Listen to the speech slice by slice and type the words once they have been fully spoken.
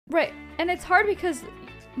Right. And it's hard because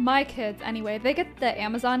my kids, anyway, they get the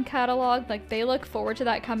Amazon catalog. Like, they look forward to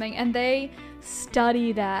that coming, and they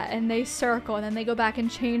study that, and they circle, and then they go back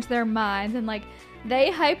and change their minds, and, like,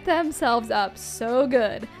 they hype themselves up so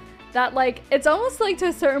good that, like, it's almost like to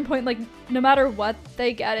a certain point, like, no matter what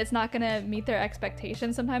they get, it's not gonna meet their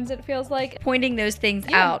expectations. Sometimes it feels like pointing those things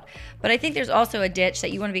out. But I think there's also a ditch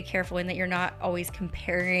that you want to be careful in, that you're not always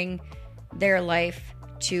comparing their life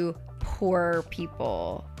to poor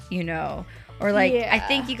people, you know, or like, I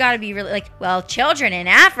think you got to be really like, well, children in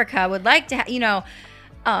Africa would like to,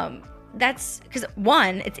 that's because,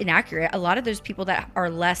 one, it's inaccurate. A lot of those people that are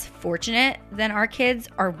less fortunate than our kids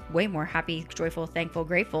are way more happy, joyful, thankful,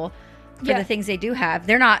 grateful for the things they do have.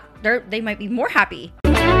 They might be more happy.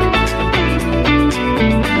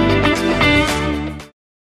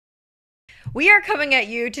 We are coming at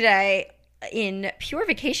you today in pure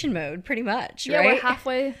vacation mode, pretty much, right? Yeah, we're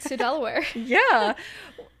halfway to Delaware. Yeah.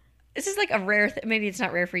 This is like a rare maybe it's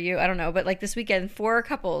not rare for you, I don't know, but like this weekend, 4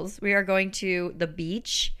 couples, we are going to the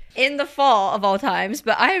beach in the fall of all times.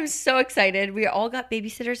 But I am so excited. We all got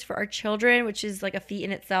babysitters for our children, which is like a feat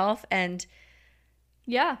in itself, and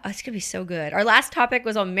it's gonna be so good. Our last topic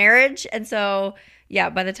was on marriage, and so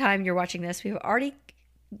by the time you're watching this, we've already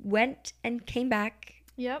went and came back.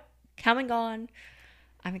 Come and gone.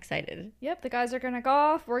 I'm excited. The guys are gonna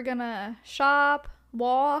golf, we're gonna shop,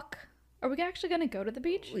 walk. Are we actually going to go to the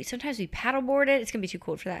beach? Sometimes we paddleboard it. It's going to be too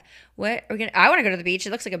cold for that. What? I want to go to the beach.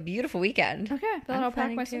 It looks like a beautiful weekend. Okay. Then I'll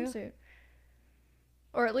pack my swimsuit.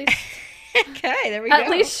 Or at least... Okay, there we go. At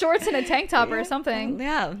least shorts and a tank top or something.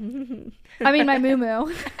 Yeah. I mean, my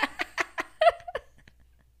moo-moo.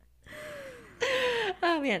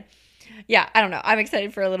 Oh, man. Yeah, I don't know. I'm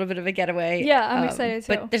excited for a little bit of a getaway. Yeah, I'm excited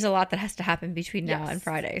too. But there's a lot that has to happen between now and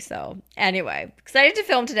Friday. So anyway, excited to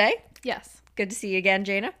film today. Yes. Good to see you again,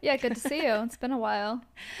 Jana. Yeah, good to see you. It's been a while.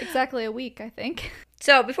 Exactly a week, I think.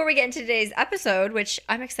 So before we get into today's episode, which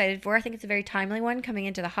I'm excited for, I think it's a very timely one coming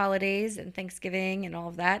into the holidays and Thanksgiving and all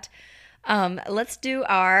of that. Let's do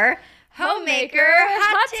our Homemaker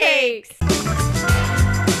Hot Takes.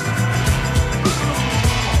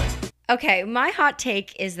 Okay, my hot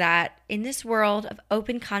take is that in this world of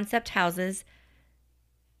open concept houses,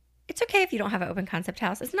 it's okay if you don't have an open concept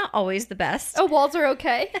house. It's not always the best. Oh, walls are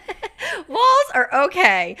okay? Walls are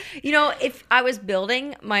okay. You know, if I was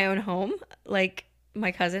building my own home, like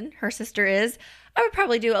my cousin, her sister is, I would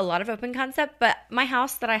probably do a lot of open concept. But my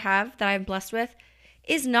house that I have, that I'm blessed with,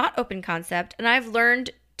 is not open concept. And I've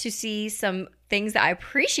learned to see some things that I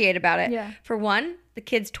appreciate about it. Yeah. For one, the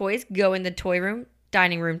kids' toys go in the toy room,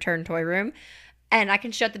 dining room turned toy room. And I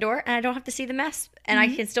can shut the door and I don't have to see the mess. And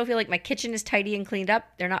I can still feel like my kitchen is tidy and cleaned up.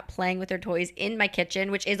 They're not playing with their toys in my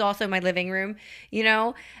kitchen, which is also my living room, you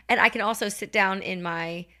know? And I can also sit down in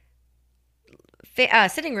my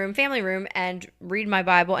sitting room, family room, and read my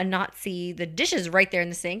Bible and not see the dishes right there in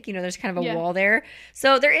the sink. You know, there's kind of a wall there.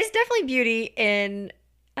 So there is definitely beauty in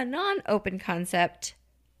a non-open concept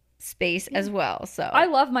space as well. So I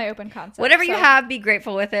love my open concept. Whatever you have, be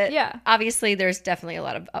grateful with it. Yeah. Obviously, there's definitely a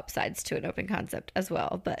lot of upsides to an open concept as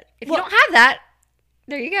well. But if you don't have that,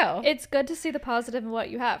 there you go. It's good to see the positive in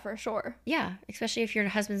what you have, for sure. Yeah, especially if your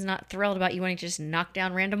husband's not thrilled about you wanting to just knock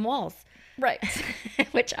down random walls. Right.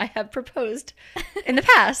 Which I have proposed in the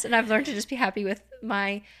past, and I've learned to just be happy with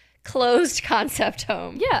my closed concept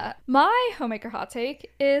home. Yeah. My homemaker hot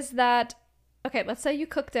take is that, okay, let's say you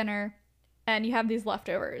cook dinner and you have these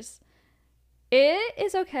leftovers. It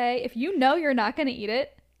is okay if you know you're not going to eat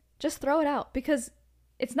it, just throw it out, because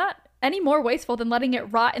it's not any more wasteful than letting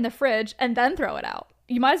it rot in the fridge and then throw it out.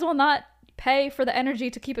 You might as well not pay for the energy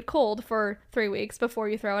to keep it cold for 3 weeks before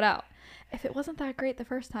you throw it out. If it wasn't that great the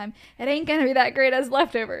first time, it ain't going to be that great as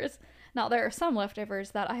leftovers. Now, there are some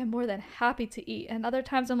leftovers that I am more than happy to eat, and other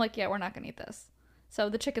times I'm like, yeah, we're not going to eat this. So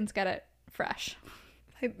the chickens get it fresh.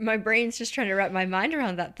 My brain's just trying to wrap my mind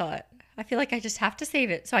around that thought. I feel like I just have to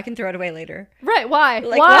save it so I can throw it away later. Why?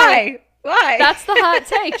 Like, why? That's the hot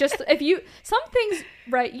take. Just if you, some things,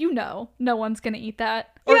 right, you know, no one's going to eat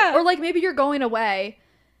that. Or like maybe you're going away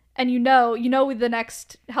and you know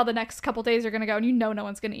how the next couple days are going to go, and you know no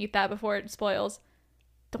one's going to eat that before it spoils.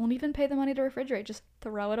 Don't even pay the money to refrigerate. Just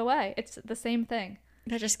throw it away. It's the same thing.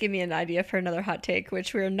 That just gave me an idea for another hot take,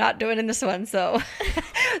 which we're not doing in this one. So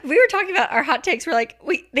we were talking about our hot takes. We're like,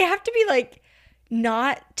 they have to be like,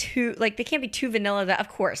 not too, like, they can't be too vanilla that, of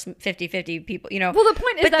course, 50-50 people, you know. Well, the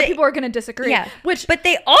point is that people are going to disagree. Yeah. But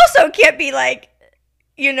they also can't be like,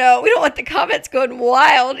 we don't want the comments going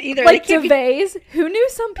wild either. Like duvets. Who knew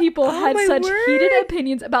some people had my such word. heated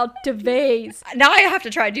opinions about duvets? Now I have to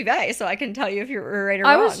try duvet so I can tell you if you're right or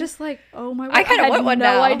wrong. I was just like, oh my word. I kind of want one no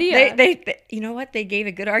now. idea. They you know what? They gave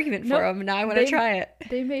a good argument for them. Now I want to try it.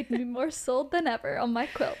 They made me more sold than ever on my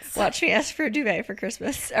quilts. Watch me ask for a duvet for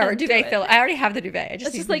Christmas. Or a duvet filler. I already have the duvet. I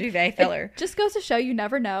just need the duvet filler. It just goes to show you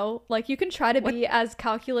never know. Like, you can try to be as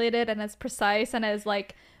calculated and as precise and as,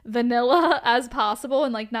 like, vanilla as possible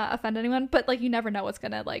and, like, not offend anyone. But, like, you never know what's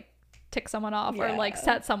going to, like, tick someone off or, like,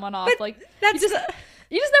 set someone off. But like, that's you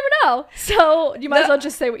just never know. So you might as well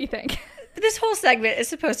just say what you think. This whole segment is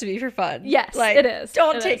supposed to be for fun. Yes, like, it is.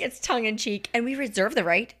 Don't take it's tongue in cheek, and we reserve the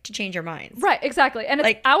right to change our minds. Right, exactly. And it's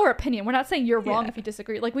like, our opinion. We're not saying you're wrong if you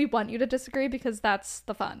disagree. Like, we want you to disagree because that's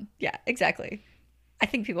the fun. Yeah, exactly. I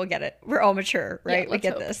think people get it. We're all mature, right? Yeah, we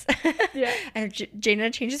get hope. this. Yeah. And if Jaina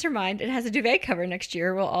changes her mind and has a duvet cover next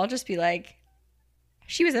year, we'll all just be like,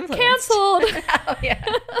 she was influenced. Canceled. Oh, yeah.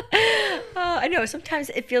 I know. Sometimes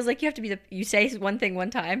it feels like you have to be you say one thing one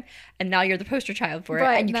time, and now you're the poster child for it,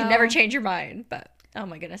 and you can never change your mind. But oh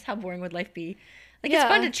my goodness, how boring would life be? Like, it's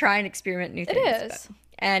fun to try and experiment new things. It is. But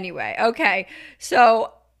anyway, okay.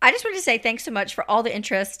 So I just wanted to say thanks so much for all the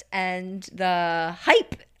interest and the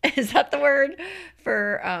hype. Is that the word?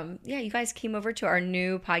 For you guys came over to our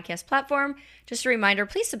new podcast platform. Just a reminder,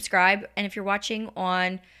 please subscribe. And if you're watching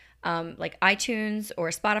on like iTunes or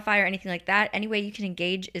Spotify or anything like that, any way you can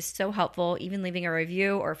engage is so helpful. Even leaving a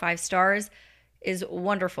review or 5 stars is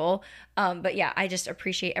wonderful. But yeah, I just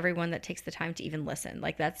appreciate everyone that takes the time to even listen.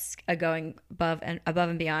 Like, that's going above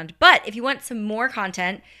and beyond. But if you want some more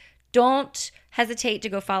content, don't hesitate to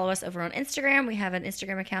go follow us over on Instagram. We have an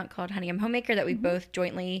Instagram account called Honey I'm Homemaker that we both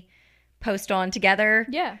jointly post on together.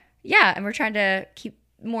 Yeah. Yeah, and we're trying to keep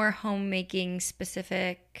more homemaking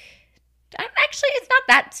specific. Actually, it's not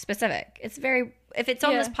that specific. It's very, if it's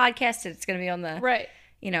on this podcast, it's going to be on the, right.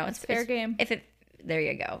 It's fair game. There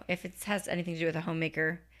you go. If it has anything to do with a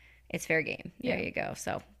homemaker, it's fair game. There you go.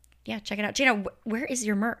 So yeah, check it out. Jaina, where is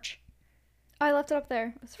your merch? I left it up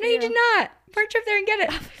there. No, you did not. March up there and get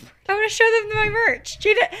it. I want to show them my merch.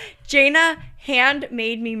 Jaina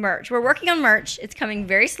handmade me merch. We're working on merch. It's coming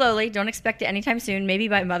very slowly. Don't expect it anytime soon. Maybe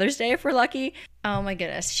by Mother's Day if we're lucky. Oh my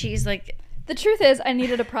goodness. She's like... The truth is, I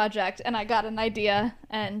needed a project, and I got an idea,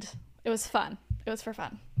 and it was fun. It was for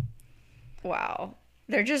fun. Wow.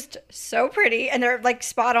 They're just so pretty, and they're, like,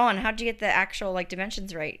 spot on. How'd you get the actual, like,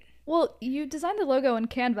 dimensions right? Well, you designed the logo in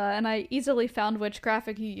Canva, and I easily found which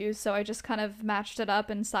graphic you used, so I just kind of matched it up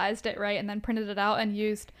and sized it right, and then printed it out and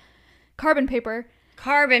used carbon paper.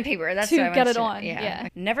 That's to what I get it to, on. Yeah.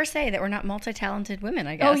 Never say that we're not multi-talented women,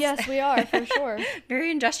 I guess. Oh, yes, we are, for sure. Very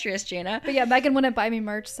industrious, Jaina. But yeah, Megan wouldn't buy me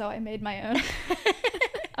merch, so I made my own.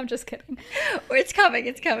 I'm just kidding. It's coming.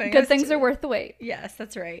 It's coming. Good things are worth the wait. Yes,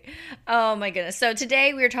 that's right. Oh, my goodness. So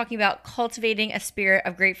today we are talking about cultivating a spirit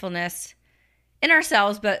of gratefulness in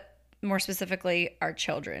ourselves, but more specifically, our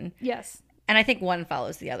children. Yes. And I think one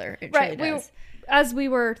follows the other. It truly does. As we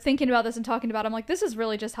were thinking about this and talking about it, I'm like, this is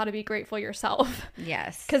really just how to be grateful yourself.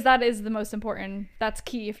 Yes. Because that is the most important. That's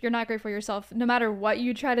key. If you're not grateful yourself, no matter what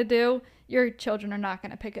you try to do, your children are not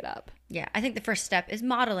going to pick it up. Yeah. I think the first step is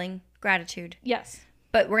modeling gratitude. Yes.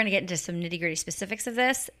 But we're going to get into some nitty-gritty specifics of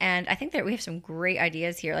this. And I think that we have some great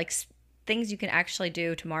ideas here, like things you can actually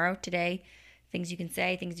do tomorrow, today, things you can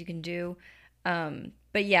say, things you can do.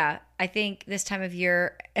 But yeah, I think this time of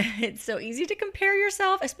year, it's so easy to compare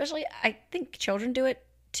yourself, especially I think children do it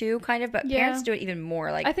too, kind of, but parents do it even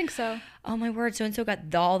more. Like, I think so. Oh my word, so-and-so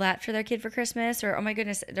got all that for their kid for Christmas, or oh my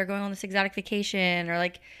goodness, they're going on this exotic vacation, or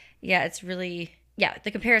like, yeah, it's really,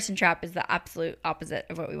 the comparison trap is the absolute opposite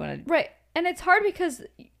of what we want to do. Right. And it's hard because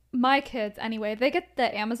my kids, anyway, they get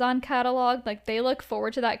the Amazon catalog, like they look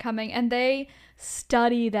forward to that coming, and they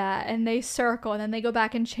study that, and they circle, and then they go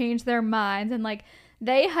back and change their minds, and like,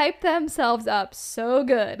 they hype themselves up so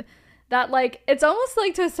good that, like, it's almost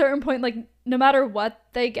like to a certain point, like, no matter what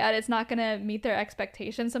they get, it's not going to meet their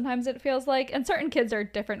expectations. Sometimes it feels like, and certain kids are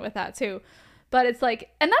different with that too. But it's like,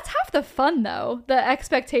 and that's half the fun though. The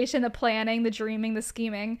expectation, the planning, the dreaming, the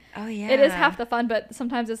scheming. Oh yeah. It is half the fun, but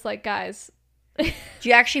sometimes it's like, guys. Do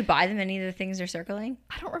you actually buy them any of the things they're circling?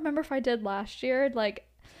 I don't remember if I did last year. Like,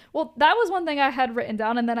 well, that was one thing I had written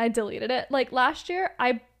down and then I deleted it. Like last year,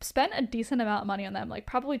 I spent a decent amount of money on them, like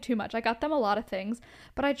probably too much. I got them a lot of things,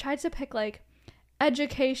 but I tried to pick like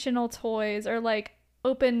educational toys or like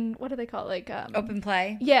open, what do they call it? Like open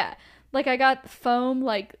play. Yeah. Like I got foam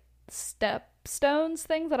like stones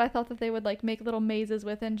things that I thought that they would like make little mazes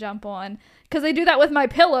with and jump on. Because they do that with my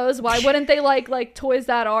pillows. Why wouldn't they like toys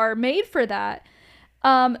that are made for that?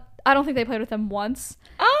 I don't think they played with them once.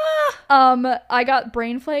 I got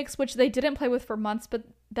brain flakes, which they didn't play with for months, but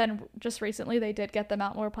then just recently they did get them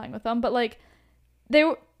out and we're playing with them. But like they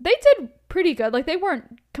did pretty good. Like they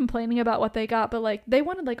weren't complaining about what they got, but like they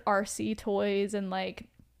wanted like RC toys and like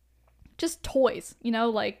just toys, you know,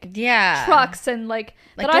 like trucks and like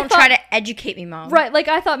don't try to educate me, Mom. Right, like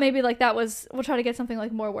I thought maybe like that was, we'll try to get something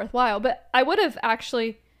like more worthwhile, but I would have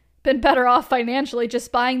actually been better off financially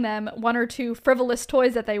just buying them one or two frivolous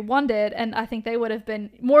toys that they wanted, and I think they would have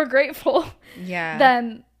been more grateful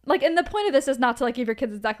than like, and the point of this is not to like give your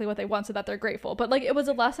kids exactly what they want so that they're grateful, but like it was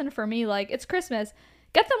a lesson for me, like it's Christmas,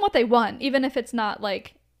 get them what they want, even if it's not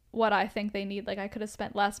like what I think they need. Like I could have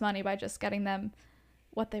spent less money by just getting them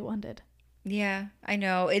what they wanted. Yeah, I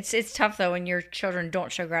know. It's tough though when your children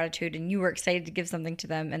don't show gratitude and you were excited to give something to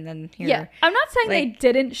them and then I'm not saying they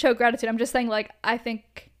didn't show gratitude. I'm just saying like I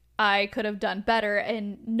think I could have done better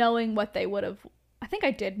in knowing what they would have. I think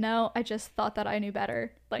I did know. I just thought that I knew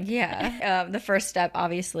better. Like the first step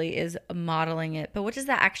obviously is modeling it. But what does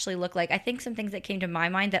that actually look like? I think some things that came to my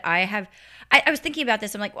mind that I was thinking about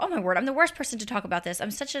this. I'm like, oh my word, I'm the worst person to talk about this.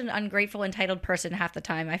 I'm such an ungrateful, entitled person half the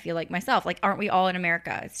time. I feel like myself. Like, aren't we all in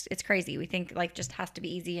America? It's crazy. We think life just has to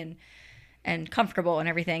be easy and comfortable and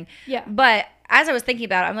everything. Yeah. But as I was thinking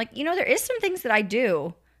about it, I'm like, there is some things that I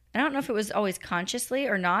do. I don't know if it was always consciously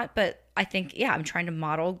or not, but I think, I'm trying to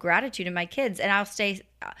model gratitude in my kids. And I'll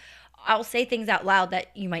say things out loud that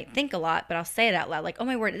you might think a lot, but I'll say it out loud. Like, oh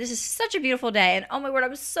my word, this is such a beautiful day. And oh my word,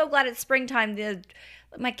 I'm so glad it's springtime.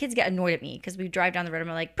 My kids get annoyed at me because we drive down the road and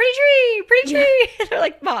we're like, pretty tree. And they're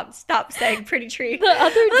like, Mom, stop saying pretty tree. The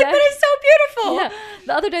other day, like, but it's so beautiful. Yeah.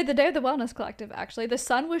 The other day, the day of the Wellness Collective, actually, the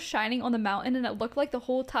sun was shining on the mountain and it looked like the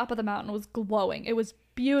whole top of the mountain was glowing. It was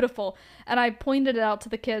beautiful. And I pointed it out to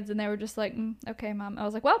the kids and they were just like, okay, Mom. I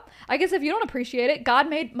was like, well, I guess if you don't appreciate it,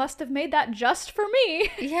 God must have made that just for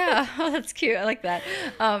me. Yeah. Oh, that's cute. I like that.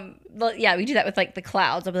 We do that with like the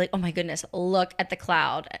clouds. I'll be like, oh my goodness, look at the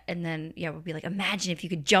cloud. And then, we'll be like, imagine if you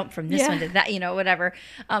could jump from this one to that, whatever.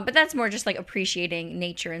 But that's more just like appreciating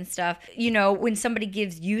nature and stuff. When somebody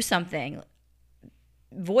gives you something,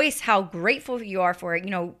 voice how grateful you are for it.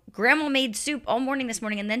 Grandma made soup all morning this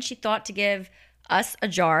morning and then she thought to give us a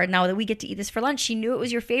jar. Now that we get to eat this for lunch, she knew it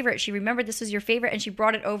was your favorite. She remembered this was your favorite and she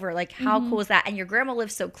brought it over. Like, how cool is that? And your grandma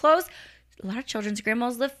lives so close. A lot of children's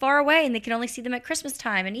grandmas live far away and they can only see them at Christmas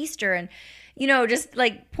time and Easter and, just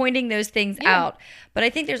like pointing those things out. But I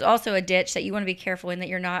think there's also a ditch that you want to be careful in, that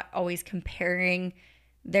you're not always comparing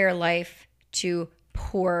their life to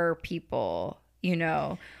poor people,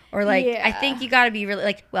 or like, I think you got to be really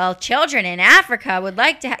like, well, children in Africa would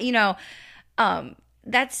like to,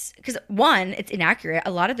 that's because, one, it's inaccurate.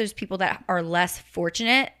 A lot of those people that are less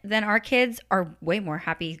fortunate than our kids are way more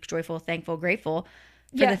happy, joyful, thankful, grateful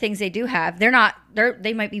for the things they do have.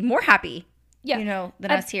 They might be more happy, than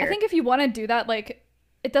us here. I think if you want to do that, like,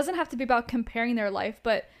 it doesn't have to be about comparing their life,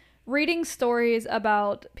 but reading stories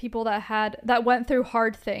about people that went through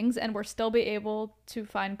hard things and were still be able to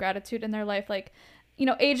find gratitude in their life, like,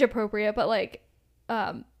 age appropriate, but like,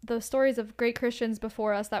 the stories of great Christians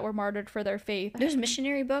before us that were martyred for their faith. There's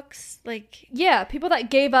missionary books, like... Yeah, people that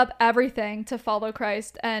gave up everything to follow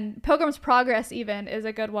Christ. And Pilgrim's Progress even is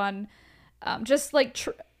a good one. Just like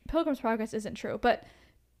Pilgrim's Progress isn't true, but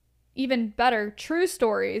even better, true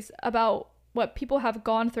stories about what people have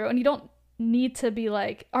gone through. And you don't need to be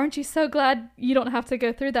like, aren't you so glad you don't have to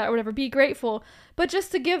go through that or whatever? Be grateful. But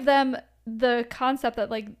just to give them the concept that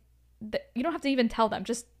like, you don't have to even tell them.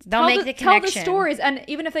 Just tell the stories, and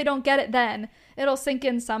even if they don't get it then, it'll sink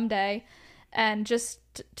in someday. And just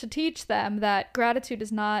to teach them that gratitude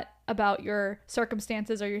is not about your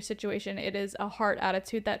circumstances or your situation. It is a heart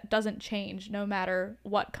attitude that doesn't change no matter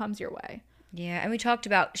what comes your way. Yeah, and we talked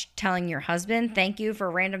about telling your husband thank you for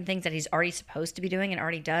random things that he's already supposed to be doing and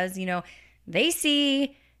already does. They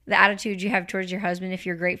see the attitude you have towards your husband if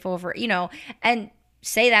you're grateful for, and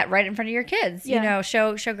say that right in front of your kids.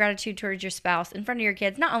 Show gratitude towards your spouse in front of your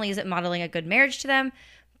kids. Not only is it modeling a good marriage to them,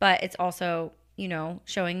 but it's also,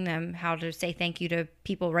 showing them how to say thank you to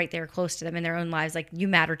people right there close to them in their own lives. Like, you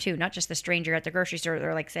matter too, not just the stranger at the grocery store.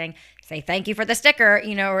 They're like say thank you for the sticker,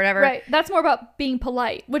 or whatever. Right. That's more about being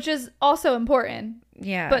polite, which is also important.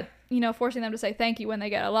 Yeah. But, forcing them to say thank you when they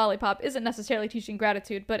get a lollipop isn't necessarily teaching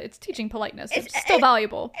gratitude, but it's teaching politeness. It's still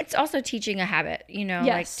valuable. It's also teaching a habit, yes.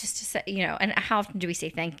 Like just to say, and how often do we say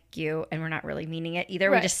thank you and we're not really meaning it either?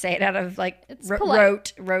 Right. We just say it out of like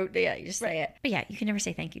rote. Yeah, you just say it. But yeah, you can never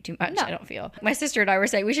say thank you too much, no. I don't feel. My sister and I were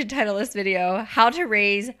saying we should title this video, How to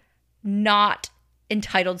Raise Not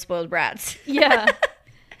Entitled Spoiled Brats. Yeah.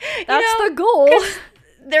 That's the goal.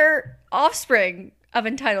 Their offspring of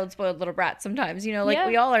entitled, spoiled little brats sometimes, like Yeah.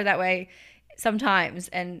 we all are that way sometimes.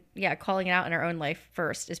 And yeah, calling it out in our own life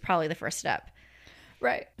first is probably the first step.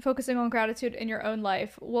 Right. Focusing on gratitude in your own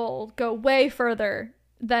life will go way further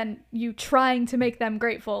than you trying to make them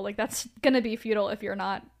grateful. Like, that's going to be futile if you're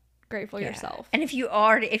not grateful yourself. And if you're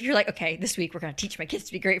like, okay, this week we're going to teach my kids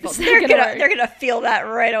to be grateful, It's they're not going gonna work. to feel that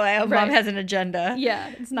right away. Oh, Right. mom has an agenda. Yeah,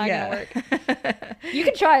 it's not Yeah. going to work. You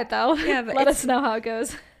can try it, though. Yeah, but Let us know how it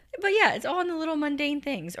goes. But yeah, it's all in the little mundane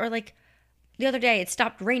things. Or like the other day, it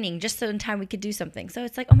stopped raining just so in time we could do something. So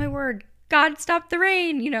it's like, oh my word, God stopped the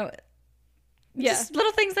rain, Yeah. Just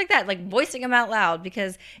little things like that, like voicing them out loud,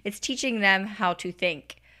 because it's teaching them how to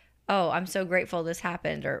think. Oh, I'm so grateful this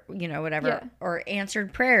happened, or whatever. Yeah. Or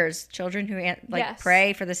answered prayers, children who Yes.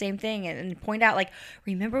 pray for the same thing and point out, like,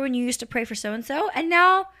 remember when you used to pray for so and so and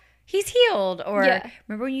now he's healed, or Yeah.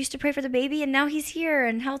 remember when you used to pray for the baby and now he's here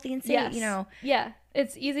and healthy and safe. Yes. Yeah.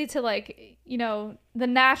 It's easy to, like, the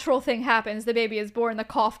natural thing happens, the baby is born, the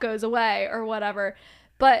cough goes away or whatever.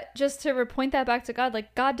 But just to point that back to God,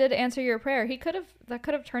 like, God did answer your prayer. That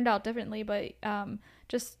could have turned out differently, but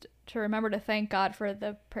just to remember to thank God for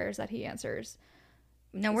the prayers that he answers.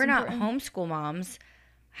 No, we're not homeschool moms.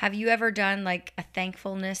 Have you ever done like a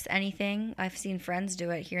thankfulness anything? I've seen friends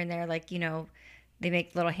do it here and there. Like, they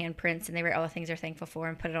make little handprints and they write all the things they're thankful for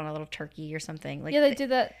and put it on a little turkey or something. Like, yeah, they did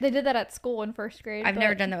that. They did that at school in first grade. I've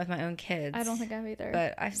never done that with my own kids. I don't think I have either.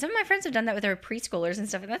 But some of my friends have done that with their preschoolers and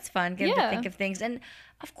stuff, and that's fun. Get them to think of things. And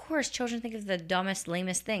of course, children think of the dumbest,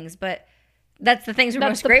 lamest things, but that's the things we're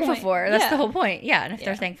most grateful for. That's the whole point. Yeah, and if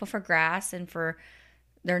they're thankful for grass and for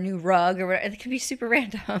their new rug or whatever, it can be super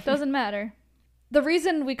random. Doesn't matter. The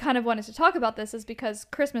reason we kind of wanted to talk about this is because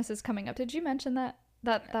Christmas is coming up. Did you mention that?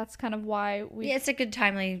 That's kind of why we... Yeah, it's a good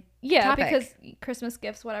timely topic. Because Christmas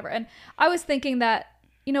gifts, whatever. And I was thinking that,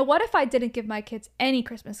 what if I didn't give my kids any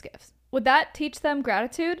Christmas gifts? Would that teach them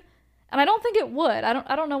gratitude? And I don't think it would.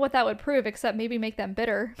 I don't know what that would prove, except maybe make them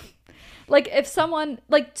bitter. Like, if someone,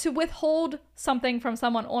 like, to withhold something from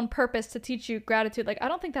someone on purpose to teach you gratitude, like, I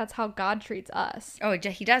don't think that's how God treats us. Oh,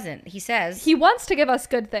 he doesn't. He says he wants to give us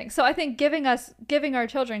good things. So I think giving our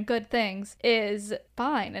children good things is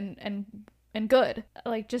fine and good.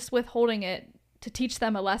 Like, just withholding it to teach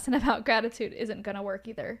them a lesson about gratitude isn't gonna work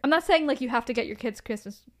either. I'm not saying, like, you have to get your kids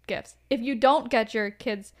Christmas gifts. If you don't get your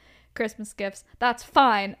kids Christmas gifts, that's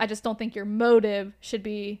fine. I just don't think your motive should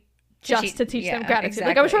be just to teach them gratitude. Exactly.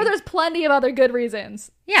 Like, I'm sure there's plenty of other good reasons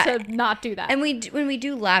to not do that. And when we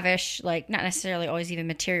do lavish, like, not necessarily always even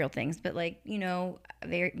material things, but like,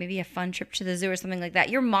 maybe a fun trip to the zoo or something like that,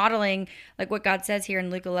 you're modeling like what God says here in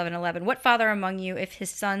Luke 11:11. What father among you, if his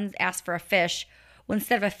son asks for a fish, will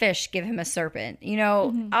instead of a fish give him a serpent?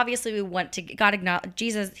 Obviously we want to,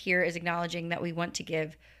 Jesus here is acknowledging that we want to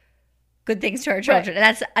give good things to our children. Right.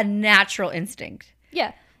 And that's a natural instinct.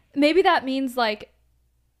 Yeah. Maybe that means, like,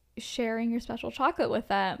 sharing your special chocolate with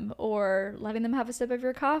them, or letting them have a sip of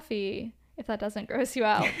your coffee, if that doesn't gross you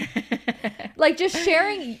out. Like, just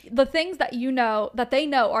sharing the things that that they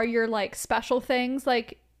know are your, like, special things.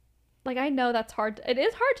 Like I know that's hard. It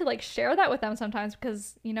is hard to, like, share that with them sometimes,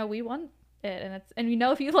 because we want it, and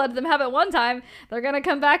if you let them have it one time, they're gonna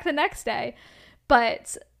come back the next day.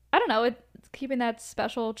 But I don't know, it's keeping that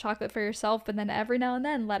special chocolate for yourself, but then every now and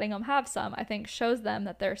then letting them have some, I think, shows them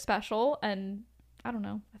that they're special. And I don't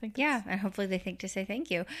know. I think and hopefully they think to say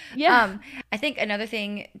thank you. Yeah. I think another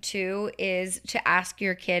thing too is to ask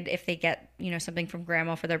your kid if they get, something from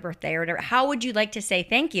grandma for their birthday or whatever. How would you like to say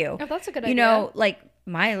thank you? Oh, that's a good idea. Like,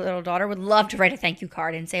 my little daughter would love to write a thank you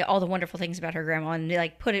card and say all the wonderful things about her grandma, and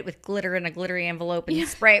like put it with glitter in a glittery envelope and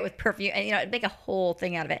spray it with perfume, and make a whole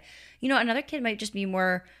thing out of it. Another kid might just be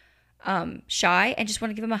more shy and just want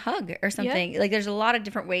to give them a hug or something. Like, there's a lot of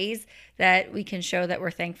different ways that we can show that we're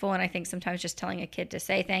thankful. And I think sometimes just telling a kid to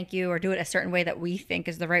say thank you or do it a certain way that we think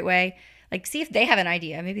is the right way, like, see if they have an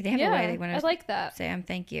idea. Maybe they have a way they want to like that. Say, I'm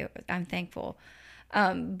thankful.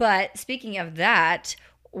 But speaking of that,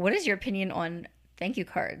 what is your opinion on thank you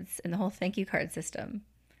cards and the whole thank you card system?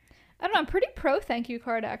 I don't know. I'm pretty pro thank you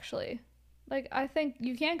card, actually. Like, I think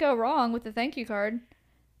you can't go wrong with the thank you card.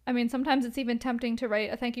 I mean, sometimes it's even tempting to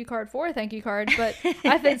write a thank you card for a thank you card, but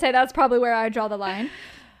I think that's probably where I draw the line.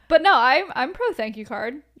 But no, I'm pro thank you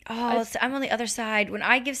card. Oh, so I'm on the other side. When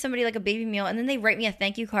I give somebody like a baby meal and then they write me a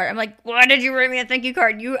thank you card, I'm like, why did you write me a thank you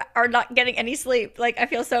card? You are not getting any sleep. Like, I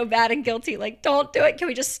feel so bad and guilty. Like, don't do it. Can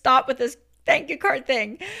we just stop with this thank you card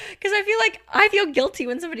thing? Because I feel guilty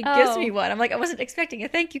when somebody gives me one. I'm like, I wasn't expecting a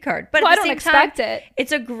thank you card. But I don't expect it.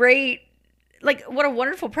 It's a great, like, what a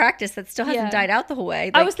wonderful practice that still hasn't died out the whole way.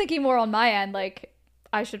 Like, I was thinking more on my end, like,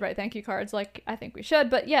 I should write thank you cards. Like, I think we should.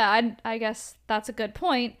 But yeah, I guess that's a good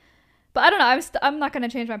point. But I don't know. I'm not going to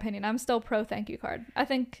change my opinion. I'm still pro thank you card. I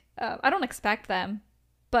think I don't expect them,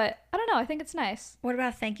 but I don't know. I think it's nice. What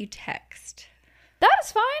about a thank you text? That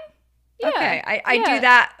is fine. Yeah. Okay, I do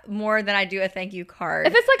that more than I do a thank you card.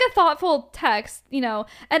 If it's like a thoughtful text, you know,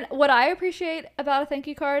 and what I appreciate about a thank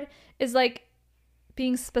you card is like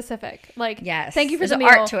being specific. Like, yes, thank you for there's the meal.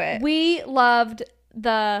 art to it. We loved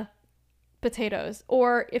the potatoes.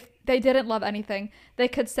 Or if they didn't love anything, they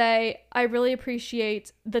could say, I really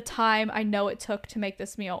appreciate the time I know it took to make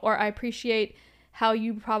this meal. Or I appreciate how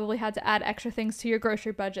you probably had to add extra things to your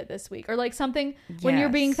grocery budget this week. Or like something when you're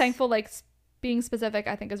being thankful, like being specific,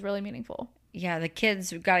 I think is really meaningful. Yeah, the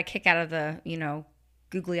kids got a kick out of the, you know,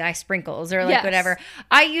 googly eye sprinkles or like whatever.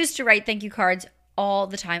 I used to write thank you cards all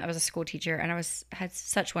the time. I was a school teacher and had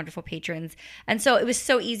such wonderful patrons. And so it was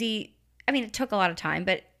so easy. I mean, it took a lot of time,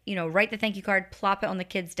 but you know, write the thank you card, plop it on the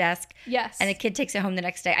kid's desk. Yes. And the kid takes it home the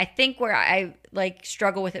next day. I think where I like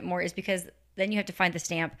struggle with it more is because then you have to find the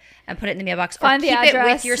stamp and put it in the mailbox or keep it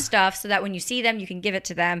with your stuff so that when you see them, you can give it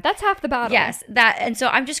to them. That's half the battle. Yes. And so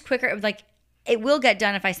I'm just quicker. Like, it will get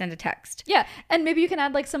done if I send a text. Yeah. And maybe you can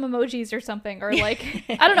add like some emojis or something, or like,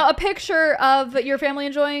 I don't know, a picture of your family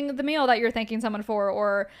enjoying the meal that you're thanking someone for,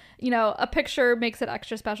 or, you know, a picture makes it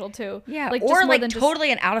extra special too. Yeah. Like, or like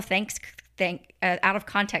totally an out of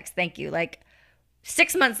context thank you. Like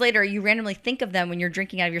 6 months later, you randomly think of them when you're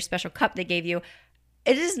drinking out of your special cup they gave you.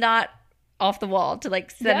 It is not off the wall to like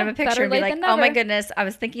send them a picture and be like, oh my goodness, I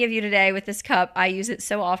was thinking of you today with this cup. I use it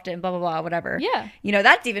so often, blah, blah, blah, whatever. Yeah. You know,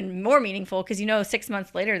 that's even more meaningful because, you know, 6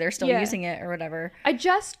 months later, they're still using it or whatever. I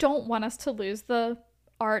just don't want us to lose the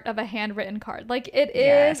art of a handwritten card. Like it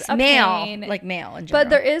is a pain. Like mail in general. But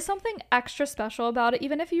there is something extra special about it.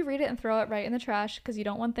 Even if you read it and throw it right in the trash because you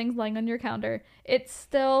don't want things laying on your counter, it's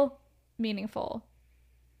still meaningful.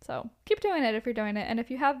 So keep doing it if you're doing it. And if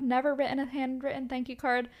you have never written a handwritten thank you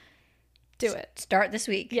card, do it. Start this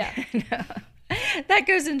week. Yeah. That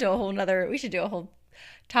goes into a whole nother, we should do a whole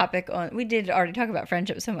topic on, we did already talk about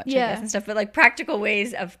friendship so much, I guess, and stuff, but like practical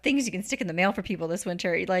ways of things you can stick in the mail for people this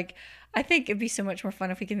winter. Like, I think it'd be so much more fun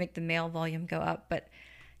if we could make the mail volume go up, but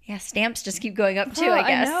yeah, stamps just keep going up too, I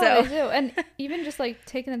guess. I know, they do. And even just like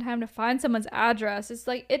taking the time to find someone's address, it's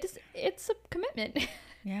like, it's a commitment.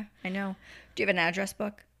 Yeah, I know. Do you have an address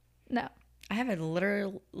book? No. I have a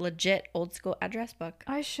literal, legit old school address book.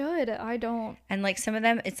 I should. I don't. And like some of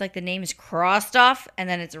them, it's like the name is crossed off and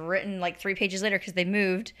then it's written like 3 pages later because they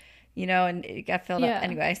moved, you know, and it got filled up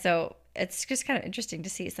anyway. So it's just kind of interesting to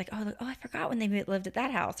see. It's like, oh, I forgot when they lived at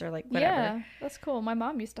that house or like whatever. Yeah, that's cool. My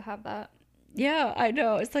mom used to have that. Yeah, I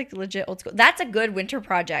know. It's like legit old school. That's a good winter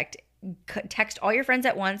project. Text all your friends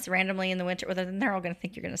at once randomly in the winter, well, then they're all going to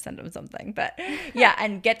think you're going to send them something, but yeah,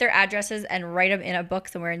 and get their addresses and write them in a book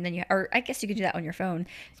somewhere, and then or I guess you could do that on your phone.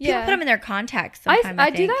 People put them in their contacts sometime, I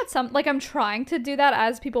do that like I'm trying to do that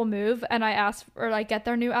as people move and I ask or like get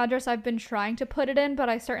their new address. I've been trying to put it in, but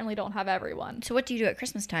I certainly don't have everyone. So what do you do at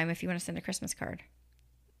Christmas time if you want to send a Christmas card?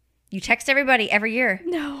 You text everybody every year.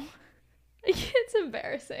 No. It's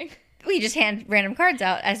embarrassing. We just hand random cards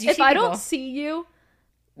out as you see people. If I don't see you,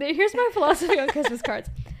 here's my philosophy on Christmas cards.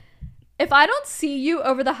 If I don't see you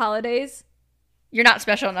over the holidays, you're not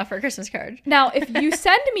special enough for a Christmas card. Now, if you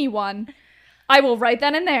send me one, I will write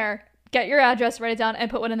that in there, get your address, write it down, and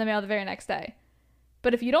put one in the mail the very next day.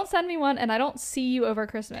 But if you don't send me one and I don't see you over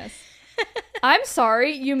Christmas, I'm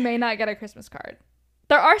sorry, you may not get a Christmas card.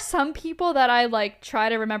 There are some people that I like try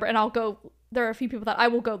to remember, and there are a few people that I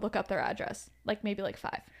will go look up their address, like maybe like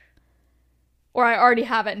 5. Or I already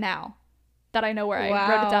have it now. That I know where I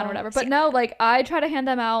wrote it down or whatever. But no, like I try to hand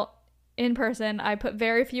them out in person. I put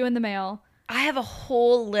very few in the mail. I have a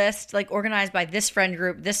whole list like organized by this friend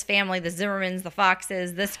group, this family, the Zimmermans, the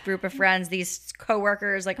Foxes, this group of friends, these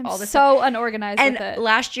coworkers, like all this so stuff. Unorganized and with it.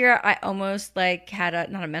 Last year I almost like had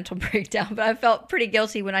not a mental breakdown, but I felt pretty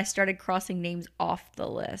guilty when I started crossing names off the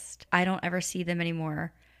list. I don't ever see them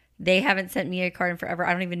anymore. They haven't sent me a card in forever.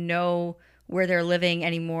 I don't even know where they're living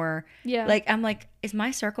anymore. Yeah. Like, I'm like, is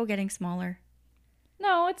my circle getting smaller?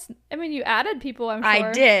 No, you added people, I'm sure.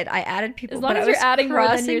 I did. I added people. As long as you're adding more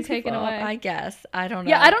than you're taking away. I guess. I don't know.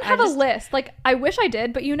 Yeah, I don't have a list. Like, I wish I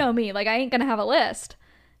did, but you know me. Like, I ain't going to have a list.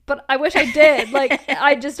 But I wish I did. Like,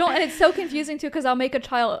 I just don't. And it's so confusing, too, because I'll make a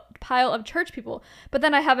pile of church people. But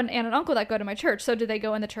then I have an aunt and uncle that go to my church. So do they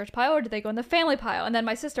go in the church pile or do they go in the family pile? And then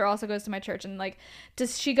my sister also goes to my church. And, like,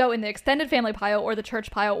 does she go in the extended family pile or the church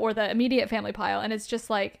pile or the immediate family pile? And it's just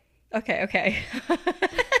like... Okay.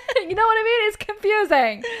 You know what I mean? It's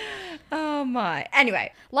confusing. Oh, my.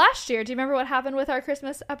 Anyway. Last year, do you remember what happened with our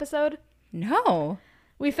Christmas episode? No.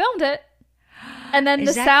 We filmed it. And then Is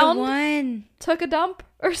the that sound the one? took a dump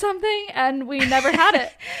or something, and we never had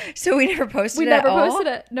it. So we never posted We it never at all? posted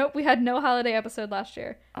it. Nope, we had no holiday episode last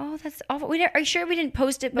year. Oh, that's awful. Are you sure we didn't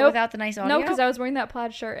post it but Nope. without the nice audio? No, because I was wearing that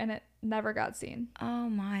plaid shirt and it never got seen. Oh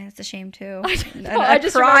my, that's a shame too. I just remember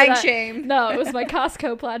crying that. shame. No, it was my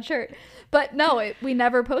Costco plaid shirt. But no, we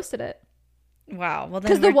never posted it. Wow. Well,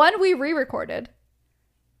 then Because the one we re-recorded.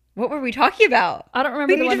 what were we talking about? I don't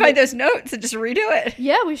remember We the need one to find those notes and just redo it.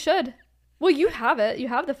 Yeah, we should. Well, you have it. You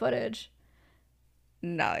have the footage.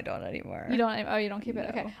 No, I don't anymore. You don't. Oh, you don't keep it.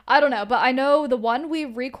 No. Okay. I don't know, but I know the one we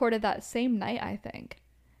recorded that same night, I think,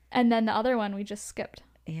 and then the other one we just skipped.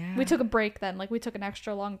 Yeah. We took a break then. Like we took an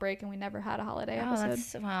extra long break, and we never had a holiday Oh, episode.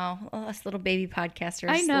 that's wow. Well, us little baby podcasters.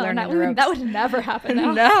 I know. learning the That ropes. would never happen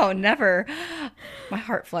now. No, never. My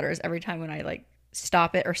heart flutters every time when I like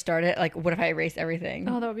stop it or start it. Like, what if I erase everything?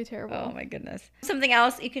 Oh, that would be terrible. Oh my goodness. Something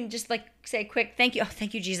else you can just like say quick thank you. Oh,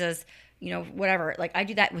 thank you, Jesus. You know, whatever. Like I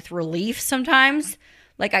do that with relief sometimes.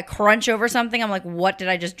 Like I crunch over something. I'm like, what did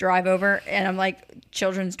I just drive over? And I'm like,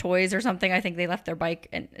 children's toys or something. I think they left their bike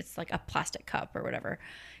and it's like a plastic cup or whatever.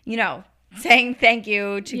 You know, saying thank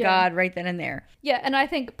you to God right then and there. Yeah, and I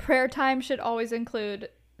think prayer time should always include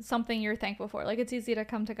something you're thankful for. Like it's easy to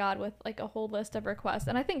come to God with like a whole list of requests,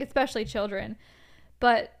 and I think especially children.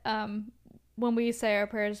 But when we say our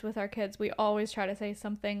prayers with our kids, we always try to say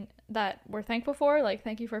something that we're thankful for. Like,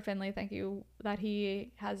 thank you for Finley. Thank you that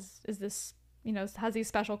he has these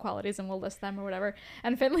special qualities, and we'll list them or whatever.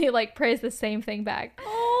 And Finley like prays the same thing back.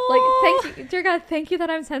 Like, thank you, dear God, thank you that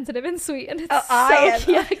I'm sensitive and sweet. And it's so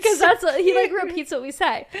cute because that's what he like repeats what we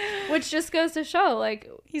say, which just goes to show like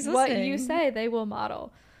He's what listening. you say, they will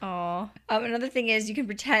model. Oh, another thing is you can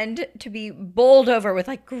pretend to be bowled over with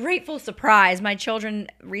like grateful surprise. My children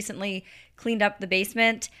recently cleaned up the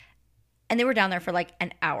basement and they were down there for like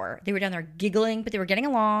an hour. They were down there giggling, but they were getting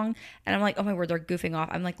along. And I'm like, oh my word, they're goofing off.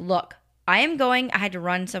 I'm like, look, I had to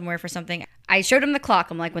run somewhere for something. I showed them the clock.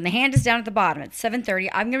 I'm like, when the hand is down at the bottom at 7:30,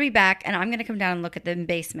 I'm going to be back and I'm going to come down and look at the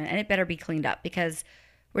basement and it better be cleaned up because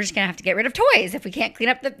we're just going to have to get rid of toys if we can't clean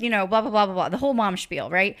up the, blah, blah, blah, blah, blah, the whole mom spiel,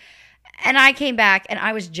 right? And I came back and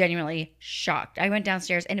I was genuinely shocked. I went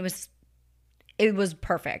downstairs and it was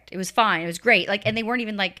perfect. It was fine. It was great. Like, and they weren't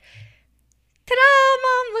even like, ta-da,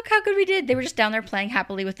 Mom, look how good we did. They were just down there playing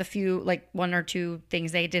happily with a few, like one or two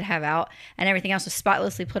things they did have out and everything else was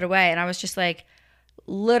spotlessly put away. And I was just like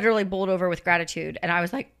literally bowled over with gratitude. And I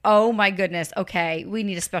was like, oh my goodness, okay, we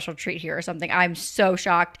need a special treat here or something. I'm so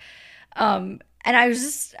shocked. And I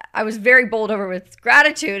was very bowled over with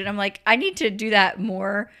gratitude. And I'm like, I need to do that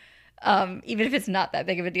more. Even if it's not that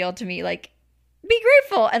big of a deal to me, like be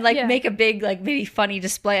grateful and like make a big, like maybe funny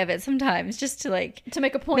display of it sometimes just to like to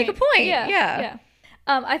make a point. Yeah.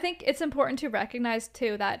 I think it's important to recognize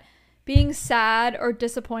too that being sad or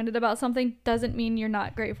disappointed about something doesn't mean you're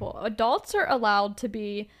not grateful. Adults are allowed to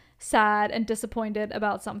be sad and disappointed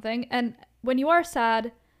about something. And when you are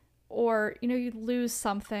sad or, you lose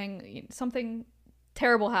something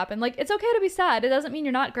terrible happened, like it's okay to be sad. It doesn't mean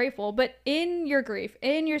you're not grateful, but in your grief,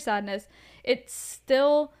 in your sadness, it's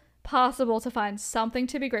still possible to find something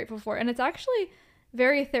to be grateful for. And it's actually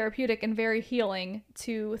very therapeutic and very healing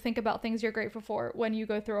to think about things you're grateful for when you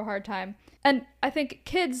go through a hard time. And I think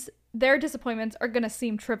kids, their disappointments are going to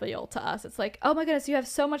seem trivial to us. It's like, oh my goodness, you have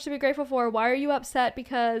so much to be grateful for. Why are you upset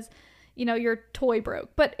because, your toy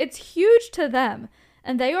broke? But it's huge to them.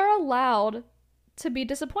 And they are allowed to be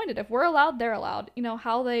disappointed. If we're allowed, they're allowed.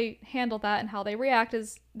 How they handle that and how they react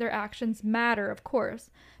is their actions matter, of course.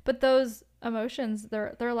 But those emotions,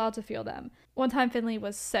 they're allowed to feel them. One time Finley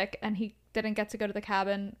was sick and he didn't get to go to the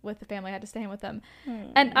cabin with the family. I had to stay in with them.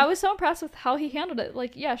 And I was so impressed with how he handled it.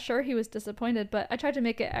 Like, yeah, sure, he was disappointed, but I tried to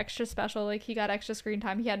make it extra special. Like, he got extra screen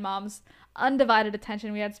time. He had Mom's undivided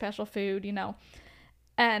attention. We had special food,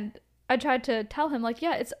 And I tried to tell him, like,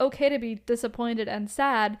 yeah, it's okay to be disappointed and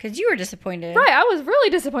sad. Because you were disappointed. Right, I was really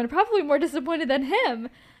disappointed. Probably more disappointed than him.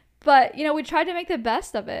 But, we tried to make the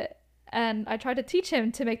best of it. And I tried to teach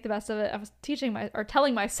him to make the best of it. I was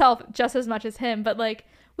telling myself just as much as him. But, like,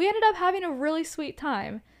 we ended up having a really sweet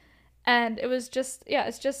time. And it was just,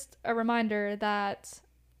 it's just a reminder that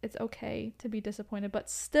it's okay to be disappointed, but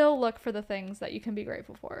still look for the things that you can be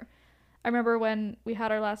grateful for. I remember when we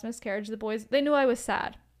had our last miscarriage, the boys, they knew I was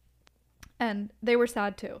sad. And they were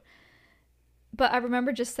sad too. But I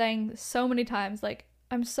remember just saying so many times, like,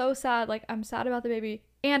 I'm so sad. Like, I'm sad about the baby.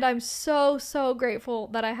 And I'm so, so grateful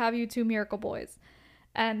that I have you two miracle boys.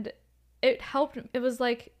 And it helped. It was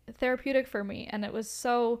like therapeutic for me. And it was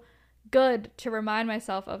so good to remind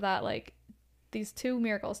myself of that, like, these two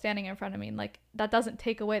miracles standing in front of me. And, like, that doesn't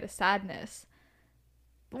take away the sadness.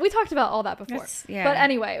 We talked about all that before. Yeah. But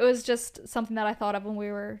anyway, it was just something that I thought of when we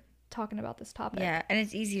were talking about this topic. Yeah, and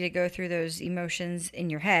it's easy to go through those emotions in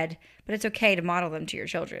your head, but it's okay to model them to your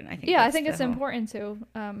children. I think. Yeah, I think it's important to.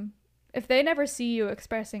 If they never see you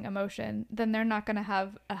expressing emotion, then they're not going to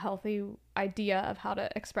have a healthy idea of how to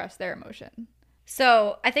express their emotion.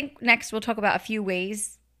 So I think next we'll talk about a few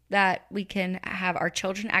ways that we can have our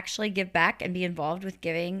children actually give back and be involved with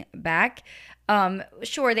giving back.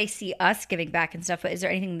 Sure, they see us giving back and stuff, but is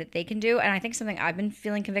there anything that they can do? And I think something I've been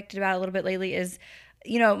feeling convicted about a little bit lately is,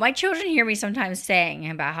 you know, my children hear me sometimes saying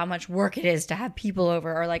about how much work it is to have people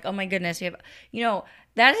over, or like, oh my goodness, we have, you know,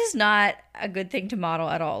 that is not a good thing to model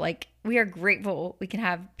at all. Like, we are grateful we can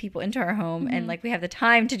have people into our home and like we have the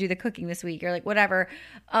time to do the cooking this week or like whatever.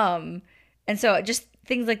 And so just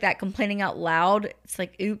things like that, complaining out loud, it's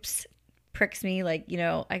like, oops, pricks me. Like, you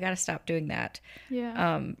know, I got to stop doing that.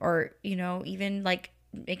 Yeah. Or, you know, even like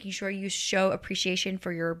making sure you show appreciation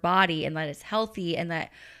for your body and that it's healthy and that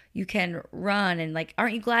you can run. And like,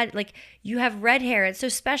 aren't you glad, like, you have red hair, it's so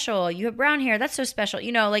special. You have brown hair, that's so special.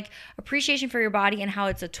 You know, like appreciation for your body and how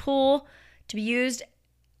it's a tool to be used.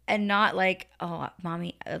 And not like, oh,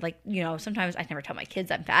 mommy, like, you know, sometimes I never tell my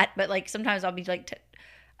kids I'm fat, but like sometimes I'll be like,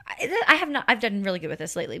 I've done really good with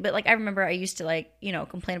this lately, but like I remember I used to like, you know,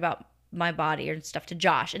 complain about my body or stuff to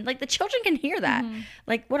Josh, and like the children can hear that.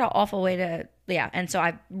 Like, what an awful way to, yeah. And so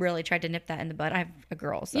I've really tried to nip that in the bud. I have a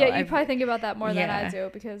girl, so yeah, you probably think about that more than I do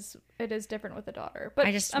because it is different with a daughter. But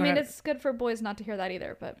I mean, it's good for boys not to hear that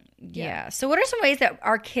either. But yeah. So what are some ways that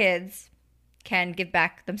our kids can give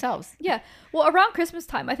back themselves? Yeah. Well, around Christmas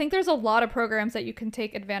time, I think there's a lot of programs that you can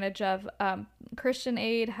take advantage of. Christian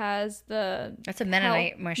Aid has that's a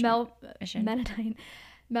Mennonite mission. Mennonite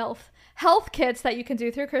health kits that you can do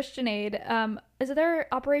through Christian Aid. Is there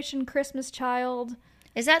Operation Christmas Child?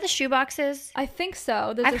 Is that the shoe boxes? I think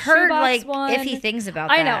so. I've heard like iffy things about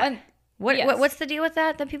that. I know. And what's the deal with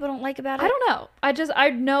that people don't like about it? I don't know. I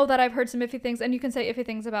know that I've heard some iffy things, and you can say iffy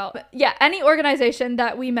things about. But yeah, any organization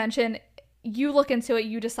that we mention, you look into it,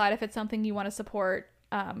 you decide if it's something you want to support.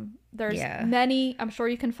 There's many, I'm sure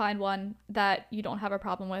you can find one that you don't have a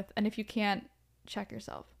problem with. And if you can't, check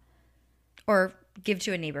yourself. Or give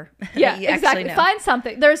to a neighbor. Yeah, exactly. Find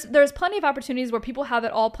something. There's plenty of opportunities where people have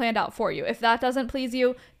it all planned out for you. If that doesn't please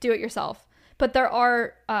you, do it yourself. But there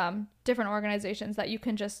are different organizations that you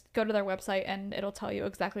can just go to their website and it'll tell you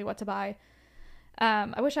exactly what to buy.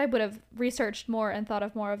 I wish I would have researched more and thought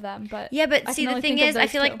of more of them, but yeah, but see, the thing is, I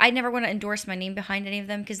feel like I never want to endorse my name behind any of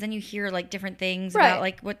them because then you hear like different things about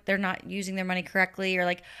like what they're not using their money correctly, or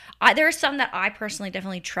like there are some that I personally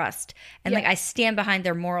definitely trust and like I stand behind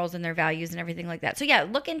their morals and their values and everything like that. So yeah,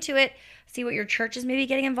 look into it, see what your church is maybe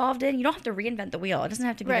getting involved in. You don't have to reinvent the wheel. It doesn't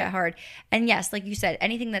have to be that hard. And yes, like you said,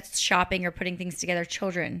 anything that's shopping or putting things together,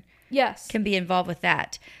 children can be involved with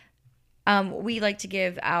that. We like to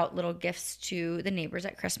give out little gifts to the neighbors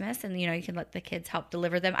at Christmas, and you know, you can let the kids help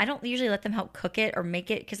deliver them. I don't usually let them help cook it or make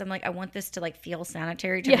it because I'm like, I want this to like feel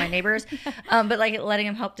sanitary to my neighbors. But like letting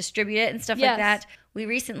them help distribute it and stuff like that. We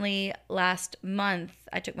recently, last month,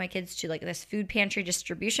 I took my kids to like this food pantry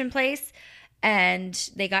distribution place,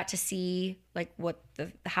 and they got to see like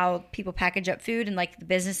how people package up food, and like the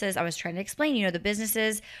businesses. I was trying to explain, you know, the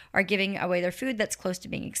businesses are giving away their food that's close to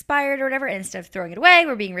being expired or whatever, and instead of throwing it away,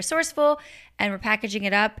 we're being resourceful and we're packaging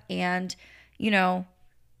it up and, you know,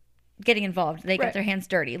 getting involved. They got their hands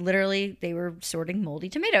dirty. Literally, they were sorting moldy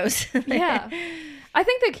tomatoes. Yeah. I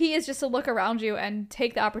think the key is just to look around you and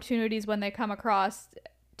take the opportunities when they come across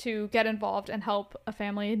to get involved and help a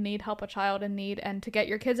family in need, help a child in need, and to get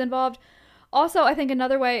your kids involved. Also, I think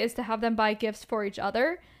another way is to have them buy gifts for each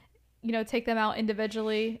other. You know, take them out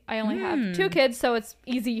individually. I only have 2 kids, so it's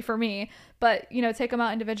easy for me. But, you know, take them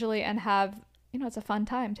out individually and have, you know, it's a fun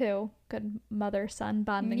time too. Good mother-son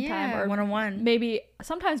bonding time. Or one-on-one. Maybe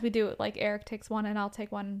sometimes we do it like Eric takes one and I'll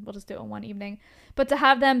take one. We'll just do it in one evening. But to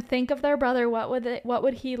have them think of their brother, what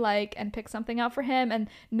would he like, and pick something out for him. And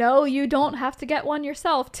no, you don't have to get one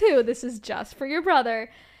yourself too. This is just for your brother.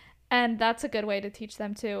 And that's a good way to teach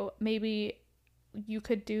them too. Maybe you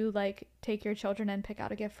could do like take your children and pick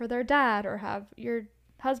out a gift for their dad, or have your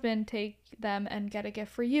husband take them and get a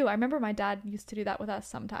gift for you. I remember my dad used to do that with us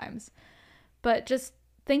sometimes. But just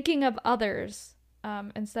thinking of others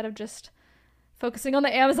instead of just focusing on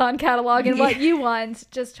the Amazon catalog and what you want,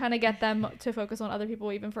 just trying to get them to focus on other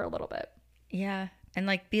people even for a little bit. Yeah. And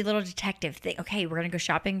like be a little detective. Think, okay, we're going to go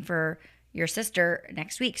shopping for your sister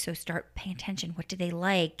next week. So start paying attention. What do they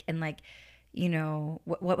like? And like, you know,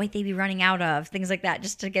 what might they be running out of? Things like that,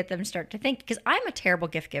 just to get them to start to think. Because I'm a terrible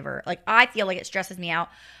gift giver. Like, I feel like it stresses me out.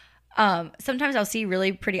 Sometimes I'll see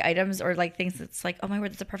really pretty items or like things that's like, oh my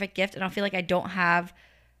word, that's a perfect gift. And I'll feel like I don't have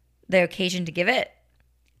the occasion to give it.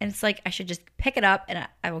 And it's like, I should just pick it up and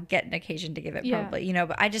I will get an occasion to give it probably, you know,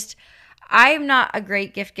 but I'm not a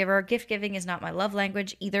great gift giver. Gift giving is not my love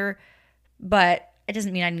language either, but it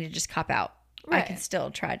doesn't mean I need to just cop out. Right. I can still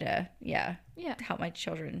try to, help my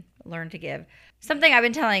children learn to give. Something I've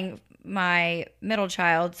been telling my middle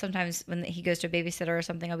child, sometimes when he goes to a babysitter or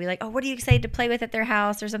something, I'll be like, oh, what are you excited to play with at their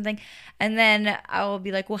house or something? And then I will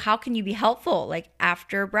be like, well, how can you be helpful? Like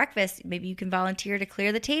after breakfast, maybe you can volunteer to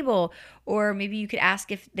clear the table, or maybe you could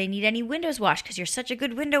ask if they need any windows washed because you're such a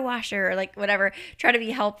good window washer, or like whatever. Try to be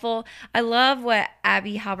helpful. I love what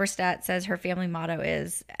Abby Halberstadt says her family motto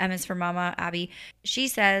is. M is for Mama, Abby. She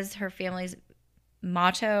says her family's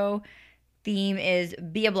motto theme is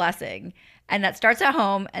be a blessing. And that starts at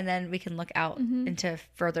home, and then we can look out into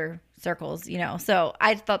further circles, you know. So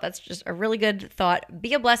I thought that's just a really good thought.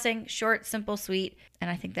 Be a blessing, short, simple, sweet. And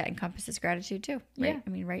I think that encompasses gratitude too, right? Yeah. I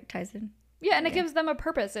mean, right ties in. Yeah, and it gives them a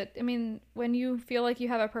purpose. When you feel like you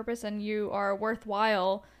have a purpose and you are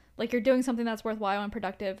worthwhile, like you're doing something that's worthwhile and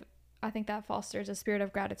productive, I think that fosters a spirit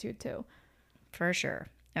of gratitude too. For sure.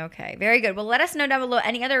 Okay, very good. Well, let us know down below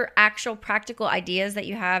any other actual practical ideas that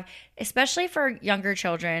you have, especially for younger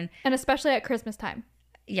children. And especially at Christmas time.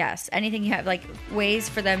 Yes, anything you have, like ways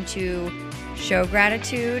for them to show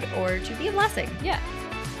gratitude or to be a blessing. Yeah.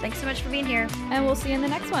 Thanks so much for being here. And we'll see you in the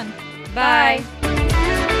next one. Bye. Bye.